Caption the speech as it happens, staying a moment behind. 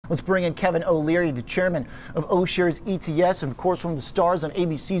Let's bring in Kevin O'Leary, the chairman of O'Shares ETS, and of course from the stars on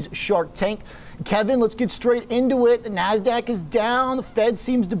ABC's Shark Tank. Kevin, let's get straight into it. The NASDAQ is down, the Fed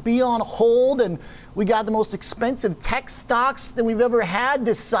seems to be on hold, and we got the most expensive tech stocks that we've ever had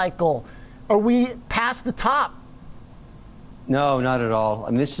this cycle. Are we past the top? No, not at all. I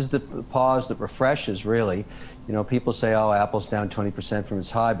mean, this is the pause that refreshes, really. You know, people say, oh, Apple's down 20% from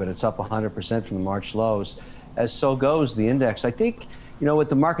its high, but it's up 100% from the March lows. As so goes the index. I think, you know, what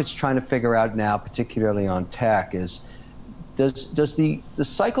the market's trying to figure out now, particularly on tech, is does the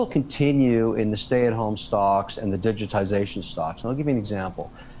cycle continue in the stay-at-home stocks and the digitization stocks? And I'll give you an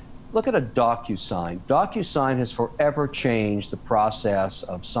example. Look at a DocuSign. DocuSign has forever changed the process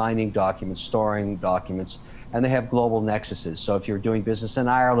of signing documents, storing documents, and they have global nexuses. So if you're doing business in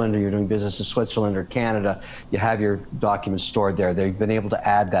Ireland or you're doing business in Switzerland or Canada, you have your documents stored there. They've been able to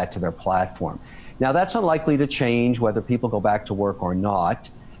add that to their platform. Now, that's unlikely to change whether people go back to work or not.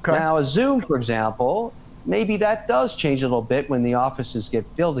 Okay. Now, a Zoom, for example, maybe that does change a little bit when the offices get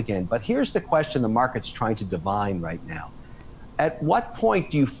filled again. But here's the question the market's trying to divine right now. At what point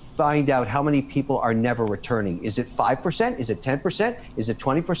do you find out how many people are never returning? Is it 5%? Is it 10%? Is it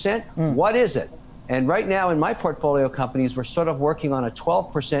 20%? What is it? And right now in my portfolio companies, we're sort of working on a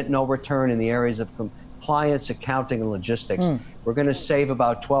 12% no return in the areas of compliance, accounting, and logistics. We're going to save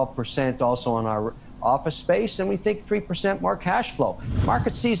about 12% also on our office space, and we think 3% more cash flow.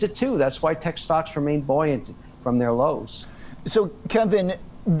 Market sees it too. That's why tech stocks remain buoyant from their lows. So, Kevin,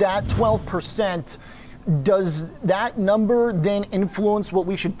 that 12%, does that number then influence what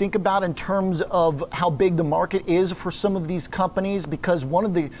we should think about in terms of how big the market is for some of these companies? Because one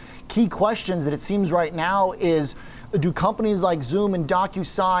of the key questions that it seems right now is, do companies like Zoom and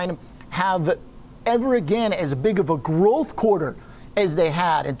DocuSign have ever again as big of a growth quarter as they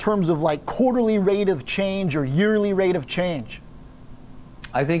had in terms of like quarterly rate of change or yearly rate of change?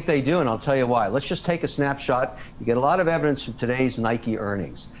 I think they do, and I'll tell you why. Let's just take a snapshot. You get a lot of evidence from today's Nike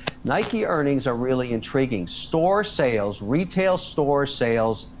earnings. Nike earnings are really intriguing. Store sales, retail store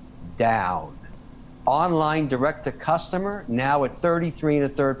sales down. Online direct to customer now at 33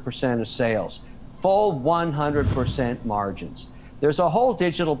 1/3% of sales. Full 100% margins. There's a whole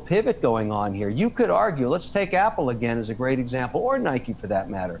digital pivot going on here. You could argue, let's take Apple again as a great example, or Nike for that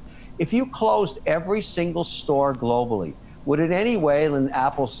matter. If you closed every single store globally, would it in any way, in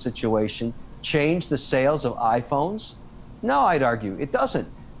Apple's situation, change the sales of iPhones? No, I'd argue it doesn't.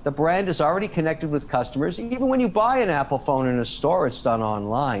 The brand is already connected with customers. Even when you buy an Apple phone in a store, it's done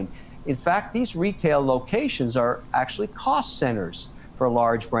online. In fact, these retail locations are actually cost centers for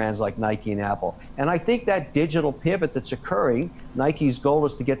large brands like Nike and Apple. And I think that digital pivot that's occurring, Nike's goal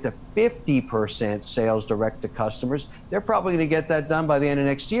is to get to 50% sales direct to customers. They're probably going to get that done by the end of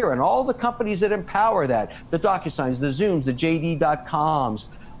next year. And all the companies that empower that, the DocuSigns, the Zooms, the JD.coms,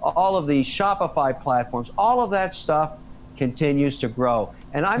 all of the Shopify platforms, all of that stuff continues to grow.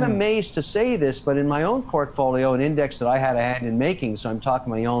 And I'm amazed to say this, but in my own portfolio, an index that I had a hand in making, so I'm talking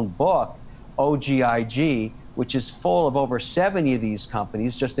my own book, OGIG, which is full of over 70 of these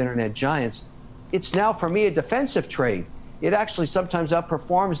companies, just internet giants, it's now for me a defensive trade. It actually sometimes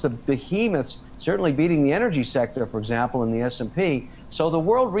outperforms the behemoths, certainly beating the energy sector, for example, in the S&P. So the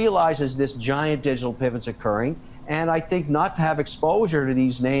world realizes this giant digital pivot's occurring, and I think not to have exposure to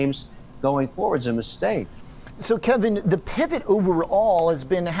these names going forward is a mistake. So, Kevin, the pivot overall has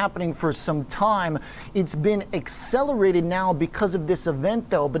been happening for some time. It's been accelerated now because of this event,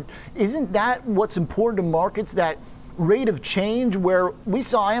 though. But isn't that what's important to markets, that rate of change where we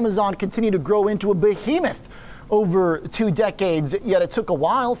saw Amazon continue to grow into a behemoth over 2 decades, yet it took a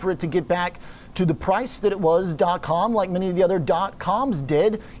while for it to get back to the price that it was, .com, like many of the other .coms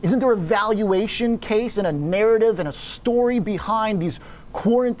did? Isn't there a valuation case and a narrative and a story behind these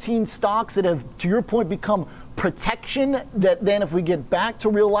quarantine stocks that have, to your point, become protection, that then if we get back to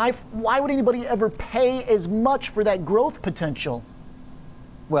real life, why would anybody ever pay as much for that growth potential?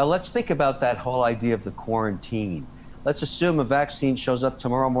 Well, let's think about that whole idea of the quarantine. Let's assume a vaccine shows up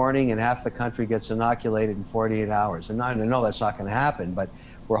tomorrow morning and half the country gets inoculated in 48 hours. And I know that's not going to happen, but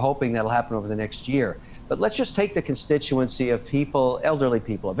we're hoping that'll happen over the next year. But let's just take the constituency of people, elderly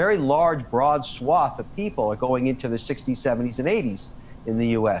people. A very large, broad swath of people are going into the 60s, 70s, and 80s in the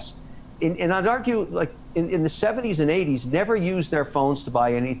U.S. And I'd argue, like, in the 70s and 80s, never used their phones to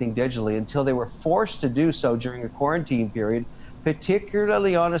buy anything digitally until they were forced to do so during a quarantine period,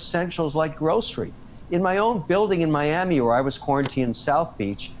 particularly on essentials like grocery. In my own building in Miami, where I was quarantined in South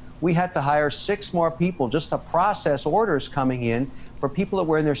Beach, we had to hire 6 more people just to process orders coming in for people that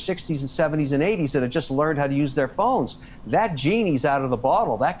were in their 60s and 70s and 80s that had just learned how to use their phones. That genie's out of the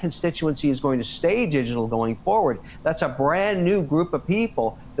bottle. That constituency is going to stay digital going forward. That's a brand new group of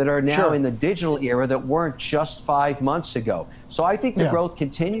people that are now in the digital era that weren't just 5 months ago. So I think the growth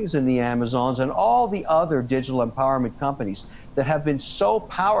continues in the Amazons and all the other digital empowerment companies that have been so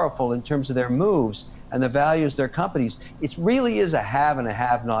powerful in terms of their moves and the values of their companies. It really is a have and a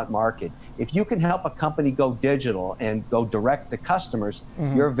have-not market. If you can help a company go digital and go direct to customers,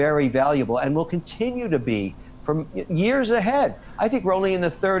 you're very valuable and will continue to be for years ahead. I think we're only in the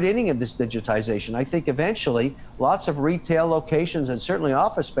 3rd inning of this digitization. I think eventually lots of retail locations and certainly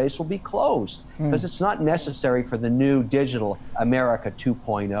office space will be closed because it's not necessary for the new digital America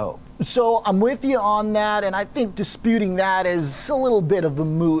 2.0. So I'm with you on that, and I think disputing that is a little bit of a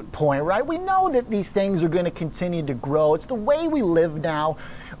moot point, right? We know that these things are going to continue to grow. It's the way we live now,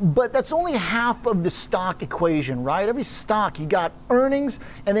 but that's only half of the stock equation, right? Every stock, you got earnings,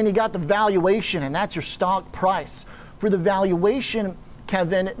 and then you got the valuation, and that's your stock price. For the valuation,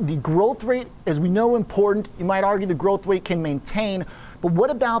 Kevin, the growth rate, as we know, important. You might argue the growth rate can maintain, but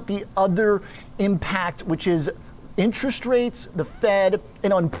what about the other impact, which is interest rates, the Fed,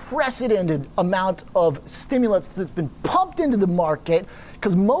 an unprecedented amount of stimulus that's been pumped into the market?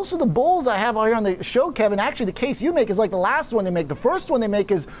 Because most of the bulls I have out here on the show, Kevin, actually the case you make is like the last one they make. The first one they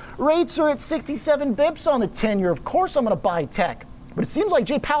make is rates are at 67 bips on the 10-year. Of course I'm going to buy tech. But it seems like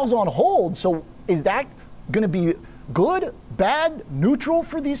Jay Powell's on hold. So is that going to be good, bad, neutral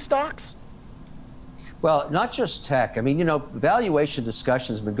for these stocks? Well, not just tech. I mean, you know, valuation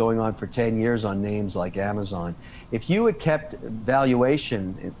discussions have been going on for 10 years on names like Amazon. If you had kept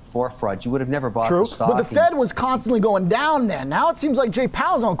valuation in forefront, you would have never bought the stock. But the Fed was constantly going down then. Now it seems like Jay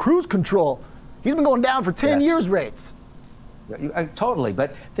Powell's on cruise control. He's been going down for 10 years rates. Totally.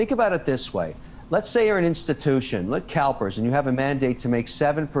 But think about it this way. Let's say you're an institution, like CalPERS, and you have a mandate to make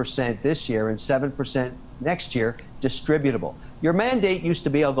 7% this year and 7% next year distributable. Your mandate used to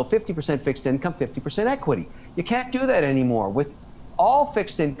be, I'll go 50% fixed income, 50% equity. You can't do that anymore. With all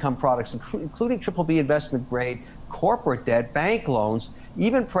fixed income products, including BBB investment grade, corporate debt, bank loans,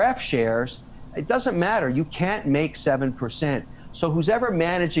 even pref shares, it doesn't matter. You can't make 7%. So who's ever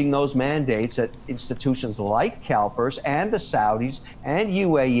managing those mandates at institutions like CalPERS and the Saudis and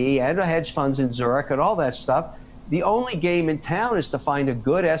UAE and the hedge funds in Zurich and all that stuff, the only game in town is to find a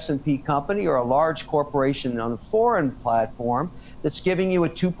good S&P company or a large corporation on a foreign platform that's giving you a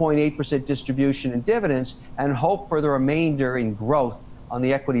 2.8% distribution in dividends and hope for the remainder in growth on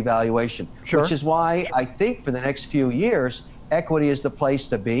the equity valuation, which is why I think for the next few years, equity is the place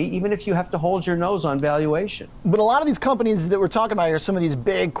to be, even if you have to hold your nose on valuation. But a lot of these companies that we're talking about here, some of these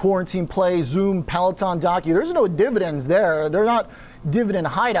big quarantine plays, Zoom, Peloton, Docu, there's no dividends there. They're not dividend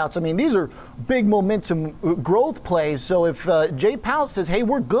hideouts. I mean, these are big momentum growth plays. So if Jay Powell says, hey,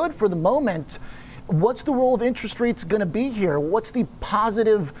 we're good for the moment, what's the role of interest rates going to be here? What's the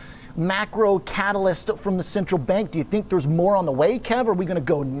positive macro catalyst from the central bank? Do you think there's more on the way, Kev? Are we going to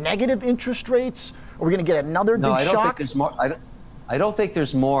go negative interest rates? Are we going to get another big shock? I don't think there's more. I don't think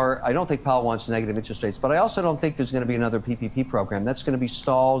there's more. I don't think Powell wants negative interest rates, but I also don't think there's going to be another PPP program. That's going to be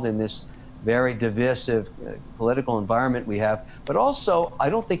stalled in this very divisive political environment we have. But also,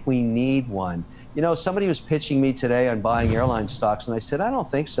 I don't think we need one. You know, somebody was pitching me today on buying airline stocks, and I said, I don't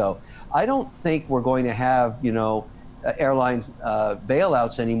think so. I don't think we're going to have, you know, airline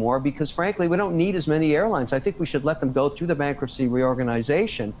bailouts anymore because, frankly, we don't need as many airlines. I think we should let them go through the bankruptcy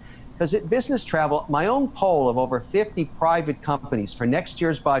reorganization. Because business travel, my own poll of over 50 private companies for next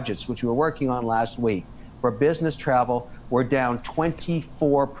year's budgets, which we were working on last week, for business travel, we're down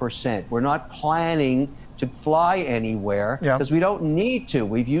 24%. We're not planning to fly anywhere because we don't need to.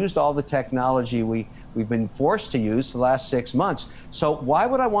 We've used all the technology we've been forced to use for the last 6 months. So why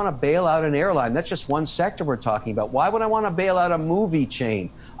would I want to bail out an airline? That's just one sector we're talking about. Why would I want to bail out a movie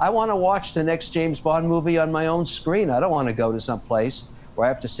chain? I want to watch the next James Bond movie on my own screen. I don't want to go to some place where I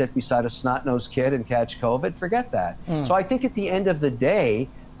have to sit beside a snot-nosed kid and catch COVID. Forget that. So I think at the end of the day,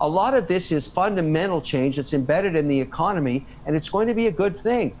 a lot of this is fundamental change that's embedded in the economy, and it's going to be a good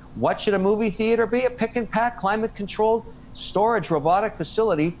thing. What should a movie theater be? A pick-and-pack, climate-controlled storage robotic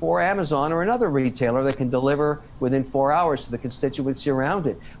facility for Amazon or another retailer that can deliver within 4 hours to the constituency around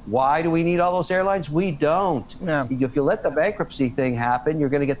it. Why do we need all those airlines? We don't. If you let the bankruptcy thing happen, you're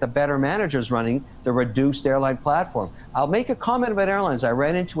going to get the better managers running the reduced airline platform. I'll make a comment about airlines. I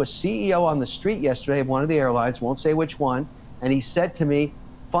ran into a CEO on the street yesterday of one of the airlines, won't say which one, and he said to me,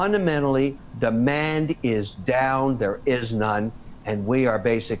 fundamentally, demand is down, there is none, and we are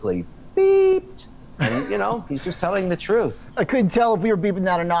basically beeped. And, he's just telling the truth. I couldn't tell if we were beeping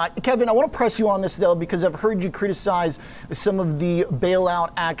that or not. Kevin, I want to press you on this, though, because I've heard you criticize some of the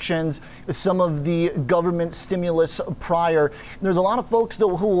bailout actions, some of the government stimulus prior. There's a lot of folks,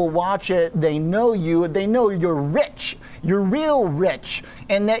 though, who will watch it. They know you. They know you're rich. You're real rich.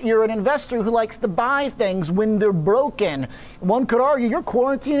 And that you're an investor who likes to buy things when they're broken. One could argue you're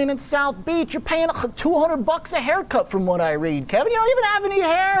quarantining in South Beach. You're paying $200 a haircut from what I read. Kevin, you don't even have any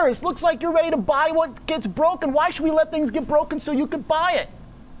hair. It looks like you're ready to buy what gets broken. Why should we let things get broken so you could buy it?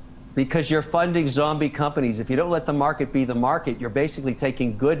 Because you're funding zombie companies. If you don't let the market be the market, you're basically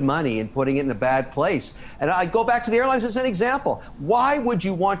taking good money and putting it in a bad place. And I go back to the airlines as an example. Why would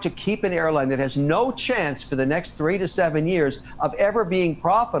you want to keep an airline that has no chance for the next 3 to 7 years of ever being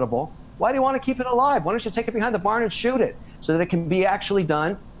profitable? Why do you want to keep it alive? Why don't you take it behind the barn and shoot it so that it can be actually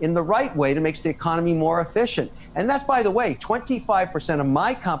done in the right way that makes the economy more efficient? And that's, by the way, 25% of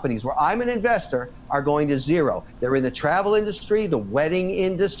my companies where I'm an investor are going to zero. They're in the travel industry, the wedding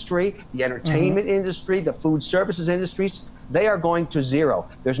industry, the entertainment industry, the food services industries. They are going to zero.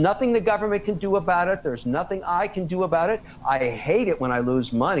 There's nothing the government can do about it. There's nothing I can do about it. I hate it when I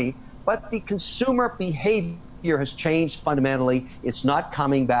lose money, but the consumer behavior has changed fundamentally. It's not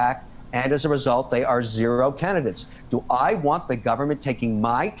coming back. And as a result, they are zero candidates. Do I want the government taking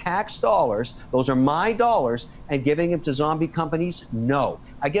my tax dollars, those are my dollars, and giving them to zombie companies? No.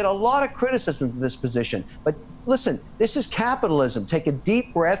 I get a lot of criticism for this position. But listen, this is capitalism. Take a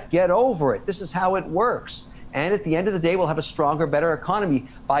deep breath, get over it. This is how it works. And at the end of the day, we'll have a stronger, better economy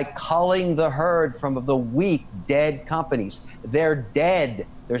by culling the herd from the weak, dead companies. They're dead.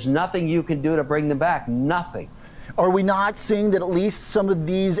 There's nothing you can do to bring them back. Nothing. Are we not seeing that at least some of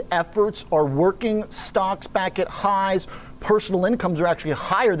these efforts are working? Stocks back at highs. Personal incomes are actually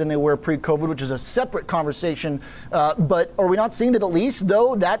higher than they were pre-COVID, which is a separate conversation. But are we not seeing that at least,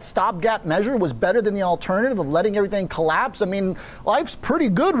 though, that stopgap measure was better than the alternative of letting everything collapse? I mean, life's pretty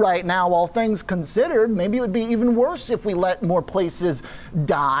good right now, all things considered. Maybe it would be even worse if we let more places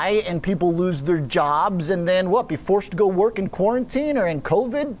die and people lose their jobs and then, be forced to go work in quarantine or in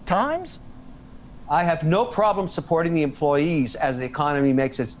COVID times? I have no problem supporting the employees as the economy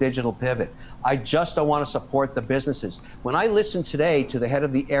makes its digital pivot. I just don't want to support the businesses. When I listened today to the head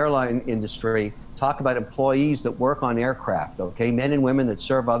of the airline industry talk about employees that work on aircraft, men and women that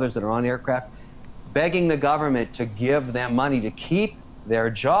serve others that are on aircraft, begging the government to give them money to keep their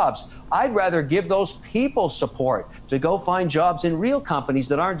jobs, I'd rather give those people support to go find jobs in real companies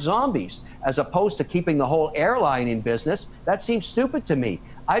that aren't zombies, as opposed to keeping the whole airline in business. That seems stupid to me.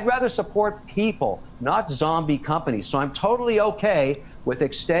 I'd rather support people, not zombie companies. So I'm totally okay with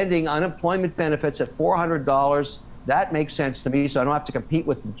extending unemployment benefits at $400. That makes sense to me, so I don't have to compete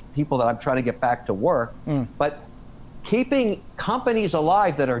with people that I'm trying to get back to work. But keeping companies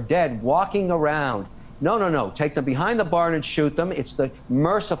alive that are dead, walking around, no. Take them behind the barn and shoot them. It's the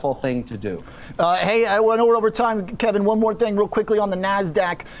merciful thing to do. Hey, I know we're over time. Kevin, one more thing real quickly on the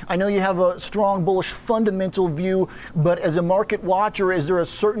NASDAQ. I know you have a strong bullish fundamental view, but as a market watcher, is there a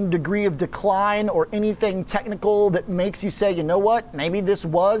certain degree of decline or anything technical that makes you say, you know what, maybe this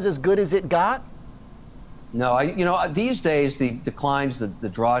was as good as it got? No, these days the declines, the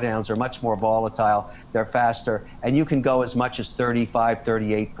drawdowns are much more volatile. They're faster, and you can go as much as 35,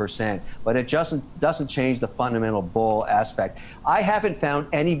 38%. But it doesn't change the fundamental bull aspect. I haven't found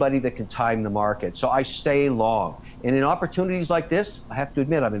anybody that can time the market, so I stay long. And in opportunities like this, I have to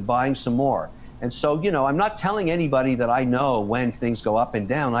admit, I've been buying some more. And so, I'm not telling anybody that I know when things go up and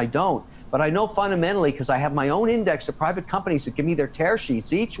down. I don't. But I know fundamentally, because I have my own index of private companies that give me their tear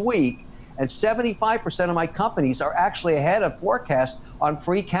sheets each week. And 75% of my companies are actually ahead of forecast on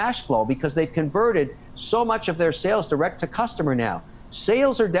free cash flow because they've converted so much of their sales direct to customer now.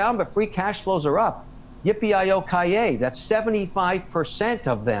 Sales are down, but free cash flows are up. Yippee-i-yo-ki-yay, that's 75%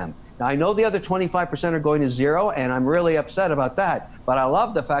 of them. Now, I know the other 25% are going to zero, and I'm really upset about that. But I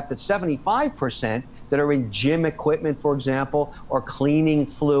love the fact that 75% that are in gym equipment, for example, or cleaning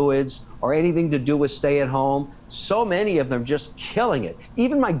fluids, or anything to do with stay at home, so many of them just killing it.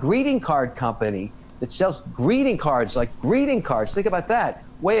 Even my greeting card company that sells greeting cards, think about that,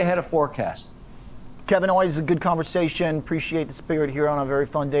 way ahead of forecast. Kevin, always a good conversation. Appreciate the spirit here on a very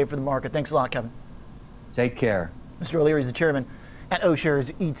fun day for the market. Thanks a lot, Kevin. Take care. Mr. O'Leary is the chairman at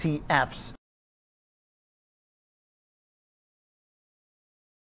O'Shares ETFs.